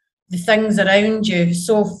the things around you.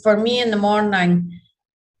 So for me in the morning,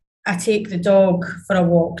 I take the dog for a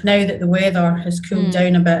walk. Now that the weather has cooled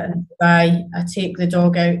down a bit in Dubai, I take the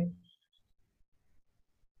dog out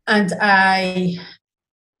and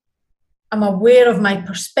I'm aware of my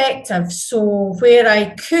perspective. So where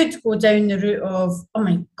I could go down the route of, oh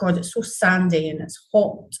my God, it's so sandy and it's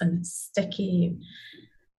hot and it's sticky,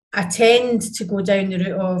 I tend to go down the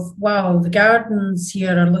route of, wow, the gardens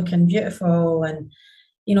here are looking beautiful, and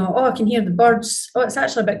oh, I can hear the birds. Oh, it's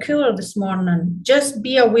actually a bit cooler this morning. Just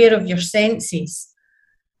be aware of your senses.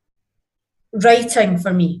 Writing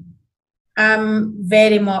for me. I'm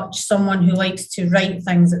very much someone who likes to write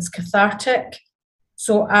things. It's cathartic.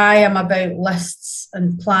 So I am about lists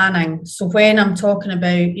and planning. So when I'm talking about,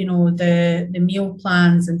 the meal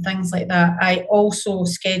plans and things like that, I also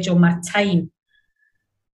schedule my time.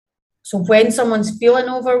 So when someone's feeling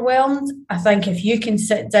overwhelmed, I think if you can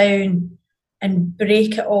sit down and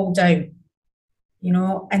break it all down,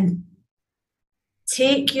 and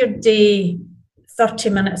take your day 30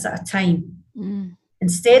 minutes at a time.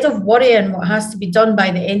 Instead of worrying what has to be done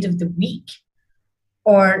by the end of the week,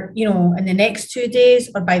 or, in the next 2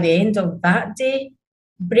 days, or by the end of that day,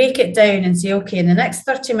 break it down and say, okay, in the next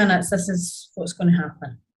 30 minutes, this is what's going to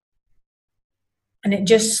happen. And it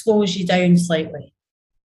just slows you down slightly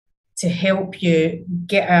to help you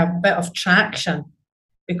get a bit of traction.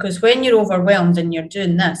 Because when you're overwhelmed and you're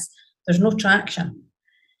doing this, there's no traction.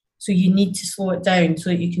 So you need to slow it down so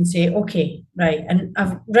that you can say, okay, right, and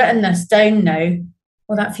I've written this down now.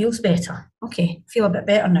 Well, that feels better. Okay, feel a bit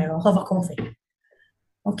better now. I'll have a coffee.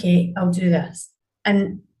 Okay, I'll do this.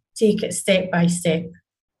 And take it step by step.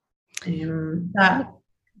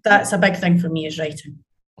 That's a big thing for me, is writing.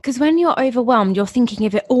 Because when you're overwhelmed, you're thinking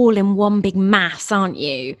of it all in one big mass, aren't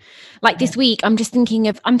you? Like this week, I'm thinking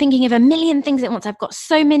of a million things at once. I've got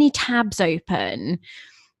so many tabs open.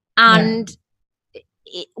 And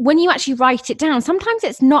when you actually write it down, sometimes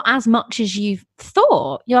it's not as much as you've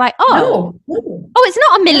thought. You're like, oh, it's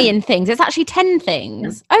not a million things. It's actually 10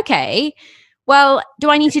 things. Yeah. Okay. Well, do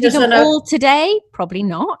I need to do them all today? Probably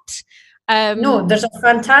not. No, there's a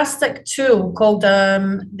fantastic tool called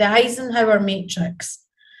the Eisenhower Matrix.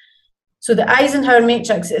 So the Eisenhower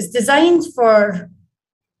Matrix is designed for,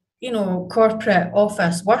 corporate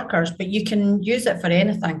office workers, but you can use it for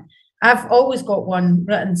anything. I've always got one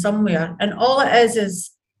written somewhere, and all it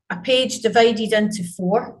is a page divided into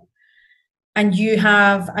 4, and you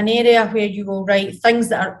have an area where you will write things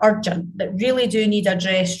that are urgent, that really do need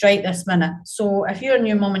addressed right this minute. So if you're a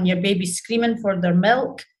new mum and your baby's screaming for their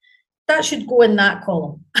milk, that should go in that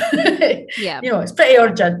column. Yeah. It's pretty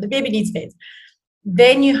urgent. The baby needs fed.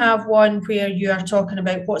 Then you have one where you are talking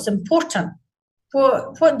about what's important.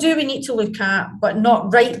 What do we need to look at, but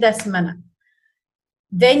not right this minute?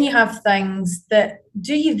 Then you have things that,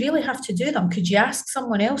 do you really have to do them? Could you ask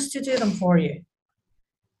someone else to do them for you?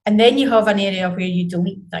 And then you have an area where you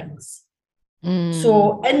delete things.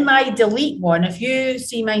 So in my delete one, if you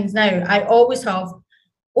see mine now, I always have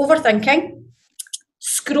overthinking,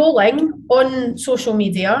 scrolling on social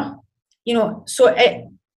media, so it,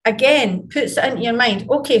 again, puts it into your mind,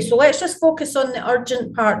 okay, so let's just focus on the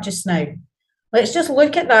urgent part just now. Let's just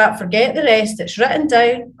look at that, forget the rest. It's written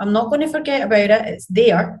down. I'm not going to forget about it. It's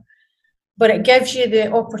there. But it gives you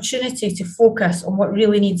the opportunity to focus on what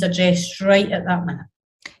really needs addressed right at that minute.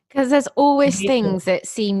 Because there's always things that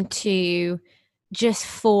seem to just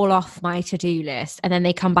fall off my to-do list, and then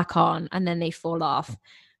they come back on, and then they fall off.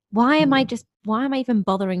 Why am I even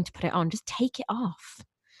bothering to put it on? Just take it off.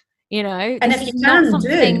 And if you can do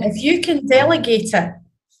it, if you can delegate it,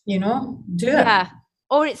 do it. Yeah.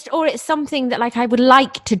 Or it's something that like I would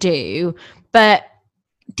like to do, but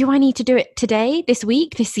do I need to do it today, this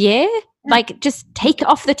week, this year? Yeah. Like, just take it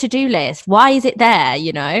off the to-do list. Why is it there?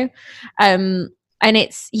 And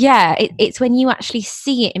it's when you actually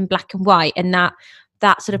see it in black and white, and that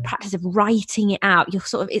sort of practice of writing it out,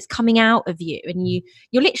 it's coming out of you, and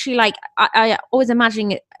you're literally like, I always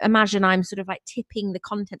imagine I'm sort of like tipping the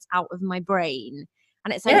contents out of my brain,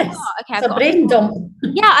 and it's like, yes, okay, I've got a brain dump.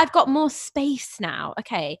 Yeah, I've got more space now.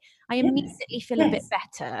 Okay, I immediately feel a bit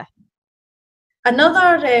better.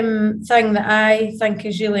 Another thing that I think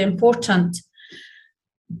is really important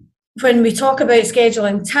when we talk about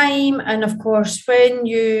scheduling time, and of course when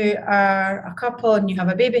you are a couple and you have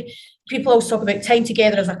a baby, people always talk about time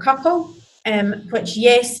together as a couple. which,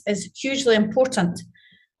 yes, is hugely important.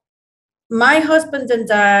 My husband and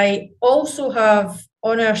I also have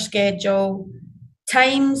on our schedule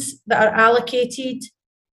times that are allocated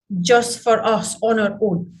just for us on our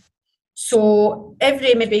own. So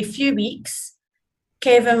every maybe few weeks,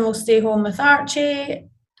 Kevin will stay home with Archie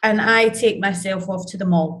and I take myself off to the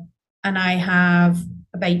mall and I have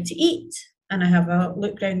a bite to eat and I have a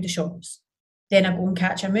look round the shops. Then I go and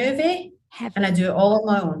catch a movie and I do it all on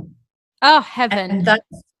my own. Oh, heaven. And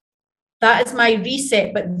that is my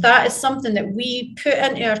reset, but that is something that we put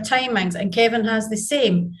into our timings, and Kevin has the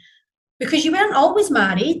same. Because you weren't always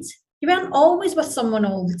married, you weren't always with someone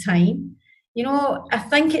all the time. You know, I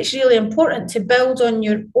think it's really important to build on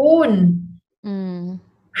your own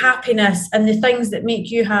happiness and the things that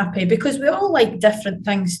make you happy, because we all like different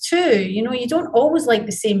things too. You know, you don't always like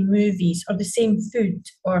the same movies or the same food,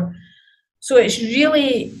 or so it's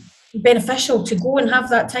really beneficial to go and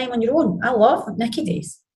have that time on your own. I love Nikki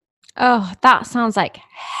days. Oh, that sounds like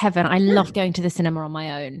heaven. I love going to the cinema on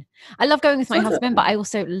my own. I love going with my husband, but I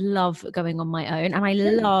also love going on my own. And I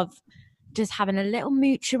love just having a little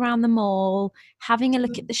mooch around the mall, having a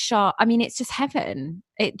look at the shop. I mean, it's just heaven.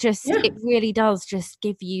 It really does just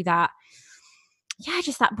give you that,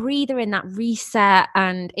 just that breather and that reset.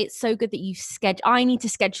 And it's so good that you I need to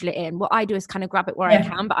schedule it in. What I do is kind of grab it where I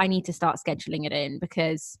can, but I need to start scheduling it in,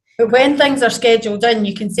 because. But when things are scheduled in,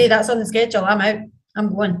 you can say that's on the schedule. I'm out.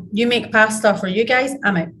 I'm going. You make pasta for you guys,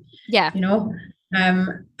 I'm out. Yeah. You know,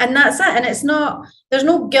 and that's it. And it's not, there's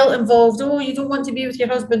no guilt involved. Oh, you don't want to be with your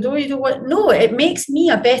husband. Oh, you don't want. No, it makes me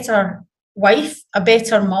a better wife, a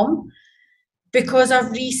better mom, because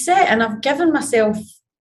I've reset and I've given myself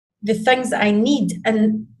the things that I need.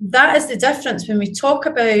 And that is the difference when we talk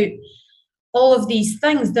about all of these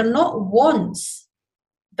things. They're not wants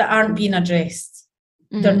that aren't being addressed.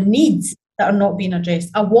 They're needs that are not being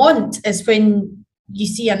addressed. A want is when you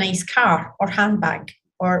see a nice car or handbag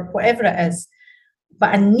or whatever it is,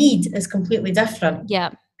 but a need is completely different.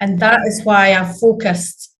 Yeah. And that is why I've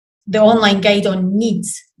focused the online guide on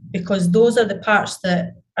needs, because those are the parts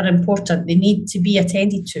that are important. They need to be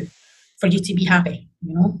attended to for you to be happy,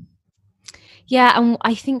 you know? Yeah, and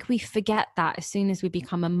I think we forget that as soon as we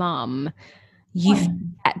become a mum, you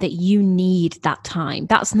forget that you need that time.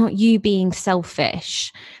 That's not you being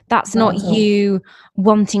selfish. That's not you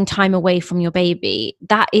wanting time away from your baby.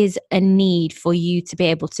 That is a need for you to be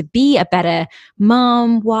able to be a better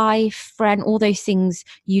mum, wife, friend, all those things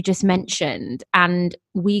you just mentioned. And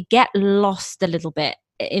we get lost a little bit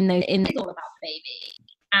in it's all about the baby.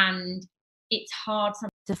 And it's hard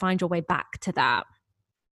to find your way back to that.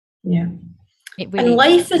 Yeah. Really and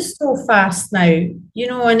life is so fast now, you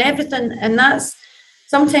know, and everything, and that's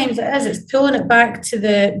sometimes it's pulling it back to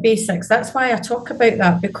the basics. That's why I talk about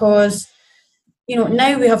that, because, you know,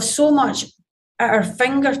 now we have so much at our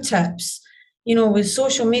fingertips, you know, with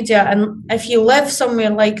social media. And if you live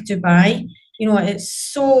somewhere like Dubai, you know, it's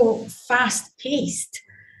so fast paced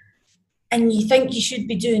and you think you should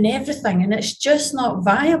be doing everything, and it's just not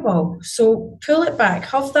viable. So pull it back,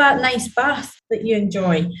 have that nice bath that you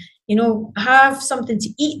enjoy. You know, have something to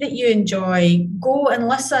eat that you enjoy, go and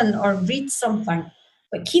listen or read something,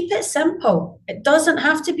 but keep it simple. It doesn't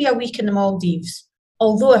have to be a week in the Maldives.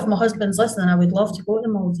 Although if my husband's listening, I would love to go to the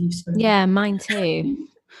Maldives. Yeah, mine too.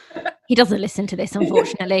 He doesn't listen to this,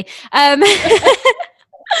 unfortunately.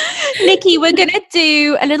 Nikki, we're going to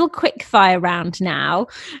do a little quick fire round now.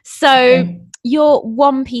 So your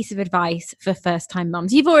one piece of advice for first-time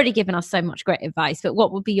mums. You've already given us so much great advice, but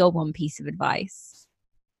what would be your one piece of advice?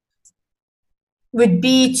 Would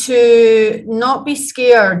be to not be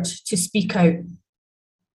scared to speak out.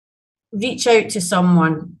 Reach out to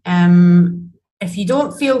someone. If you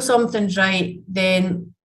don't feel something's right,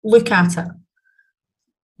 then look at it.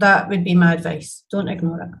 That would be my advice. Don't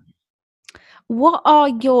ignore it. What are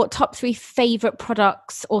your top 3 favourite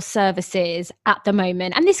products or services at the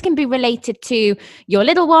moment? And this can be related to your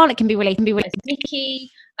little one. It can be related to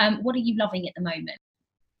Nikki. What are you loving at the moment?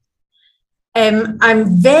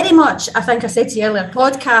 I'm very much, I think I said to you earlier,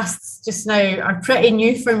 podcasts just now are pretty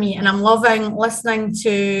new for me, and I'm loving listening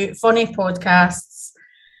to funny podcasts.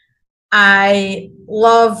 I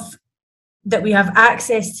love that we have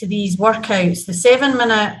access to these workouts. The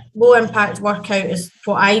 7-minute low impact workout is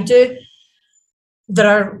what I do. There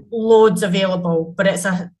are loads available, but it's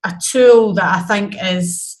a tool that I think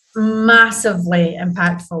is massively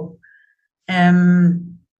impactful.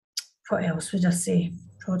 What else would I say?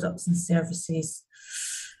 Products and services,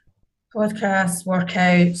 podcasts,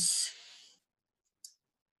 workouts.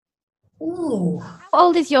 Ooh. How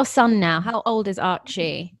old is your son now? How old is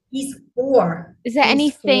Archie? He's 4. Is there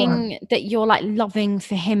He's 4. anything that you're like loving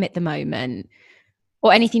for him at the moment,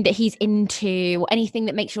 or anything that he's into, or anything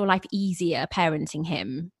that makes your life easier parenting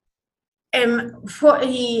him? What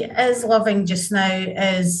he is loving just now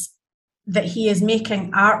is that he is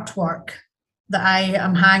making artwork that I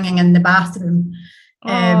am hanging in the bathroom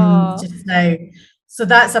just now. So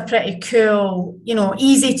that's a pretty cool,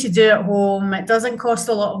 easy to do at home. It doesn't cost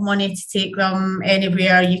a lot of money to take them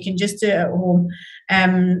anywhere. You can just do it at home.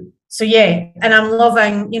 So yeah, and I'm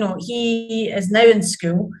loving, he is now in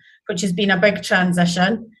school, which has been a big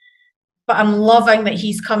transition, but I'm loving that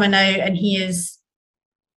he's coming out and he is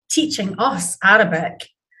teaching us Arabic.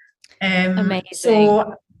 Amazing.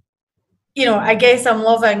 So, I guess I'm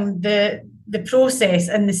loving the process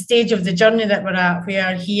and the stage of the journey that we're at,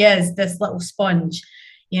 where he is this little sponge.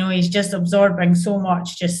 He's just absorbing so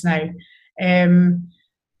much just now.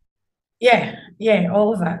 Yeah,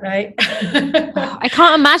 all of it, right? I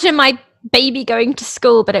can't imagine my baby going to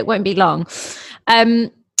school, but it won't be long.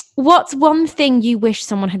 What's one thing you wish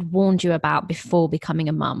someone had warned you about before becoming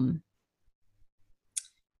a mum?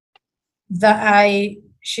 That I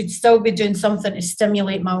should still be doing something to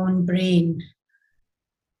stimulate my own brain.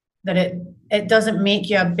 That it doesn't make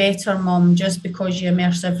you a better mum just because you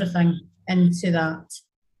immerse everything into that.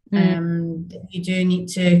 You do need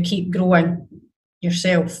to keep growing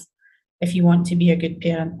yourself if you want to be a good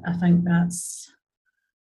parent. I think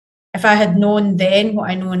if I had known then what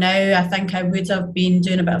I know now, I think I would have been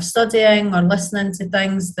doing a bit of studying or listening to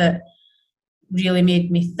things that really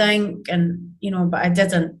made me think, and but I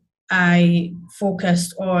didn't. I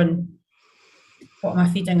focused on what am I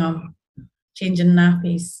feeding them, changing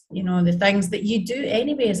nappies, the things that you do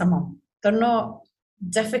anyway as a mum. They're not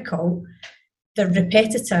difficult, they're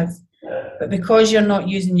repetitive, but because you're not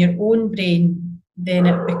using your own brain, then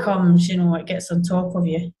it becomes, it gets on top of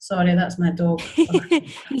you. Sorry, that's my dog.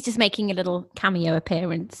 He's just making a little cameo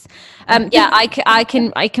appearance. Yeah, I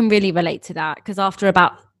can really relate to that, because after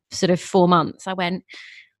about sort of 4 months, I went,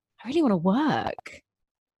 I really want to work,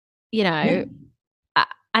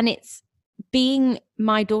 and it's being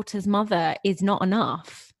my daughter's mother is not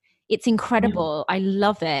enough. It's incredible. I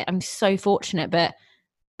love it. I'm so fortunate, but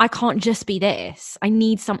I can't just be this. I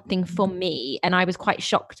need something for me. And I was quite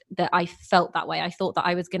shocked that I felt that way. I thought that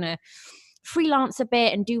I was going to freelance a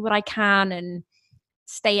bit and do what I can and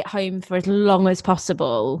stay at home for as long as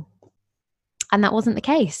possible. And that wasn't the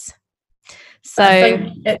case. So I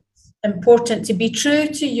think it's important to be true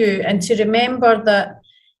to you and to remember that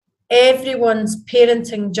everyone's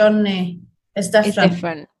parenting journey is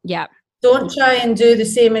different. Yeah. Don't try and do the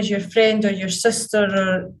same as your friend or your sister,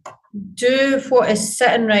 or do what is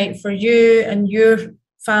sitting right for you and your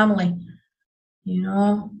family,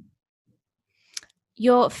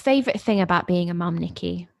 Your favourite thing about being a mum,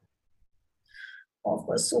 Nikki? Oh, I've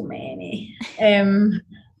got so many.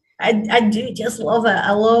 I do just love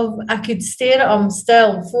it. I could stare at him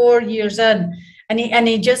still 4 years in, and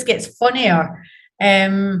he just gets funnier.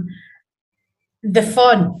 The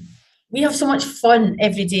fun. We have so much fun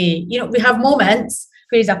every day. We have moments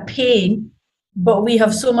where he's a pain, but we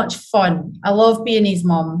have so much fun. I love being his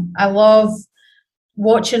mum. I love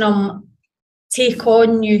watching him take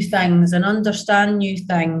on new things and understand new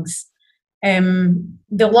things. The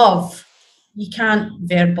love, you can't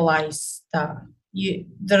verbalise that.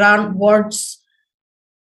 There aren't words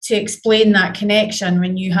to explain that connection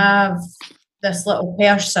when you have this little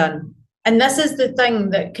person. And this is the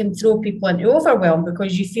thing that can throw people into overwhelm,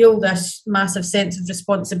 because you feel this massive sense of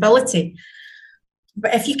responsibility.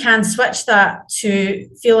 But if you can switch that to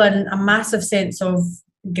feeling a massive sense of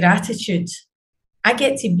gratitude, I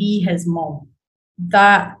get to be his mom.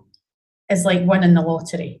 That is like winning the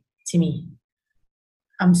lottery to me.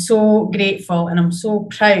 I'm so grateful and I'm so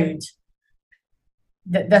proud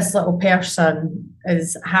that this little person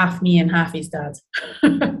is half me and half his dad.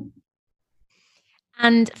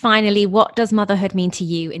 And finally, what does motherhood mean to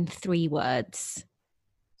you in 3 words?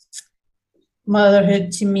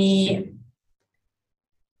 Motherhood to me,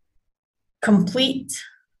 complete,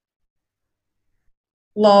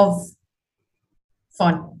 love,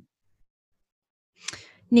 fun.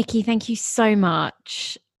 Nikki, thank you so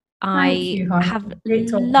much. I have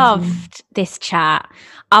loved this chat.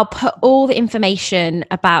 I'll put all the information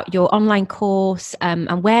about your online course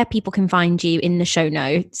and where people can find you in the show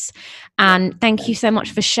notes. And thank you so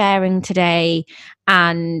much for sharing today.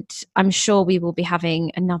 And I'm sure we will be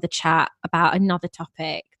having another chat about another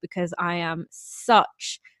topic, because I am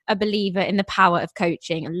such a believer in the power of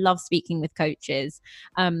coaching and love speaking with coaches.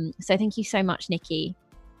 So thank you so much, Nikki.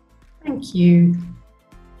 Thank you.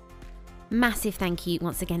 Massive thank you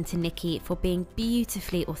once again to Nikki for being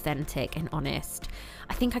beautifully authentic and honest.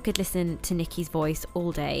 I think I could listen to Nikki's voice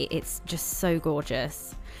all day. It's just so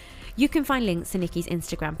gorgeous. You can find links to Nikki's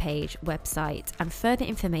Instagram page, website, and further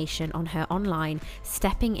information on her online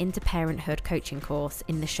Stepping into Parenthood coaching course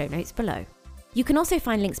in the show notes below. You can also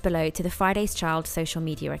find links below to the Friday's Child social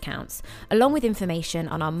media accounts, along with information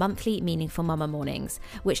on our monthly Meaningful Mama Mornings,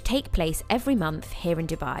 which take place every month here in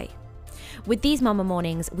Dubai. With these Mama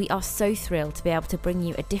Mornings, we are so thrilled to be able to bring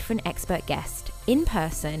you a different expert guest in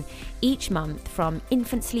person each month, from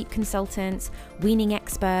infant sleep consultants, weaning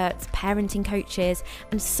experts, parenting coaches,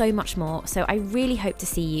 and so much more. So I really hope to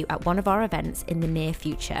see you at one of our events in the near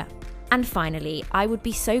future. And finally, I would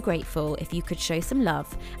be so grateful if you could show some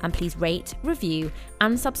love and please rate, review,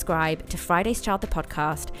 and subscribe to Friday's Child the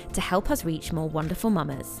podcast to help us reach more wonderful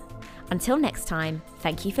mamas. Until next time,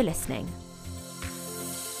 thank you for listening.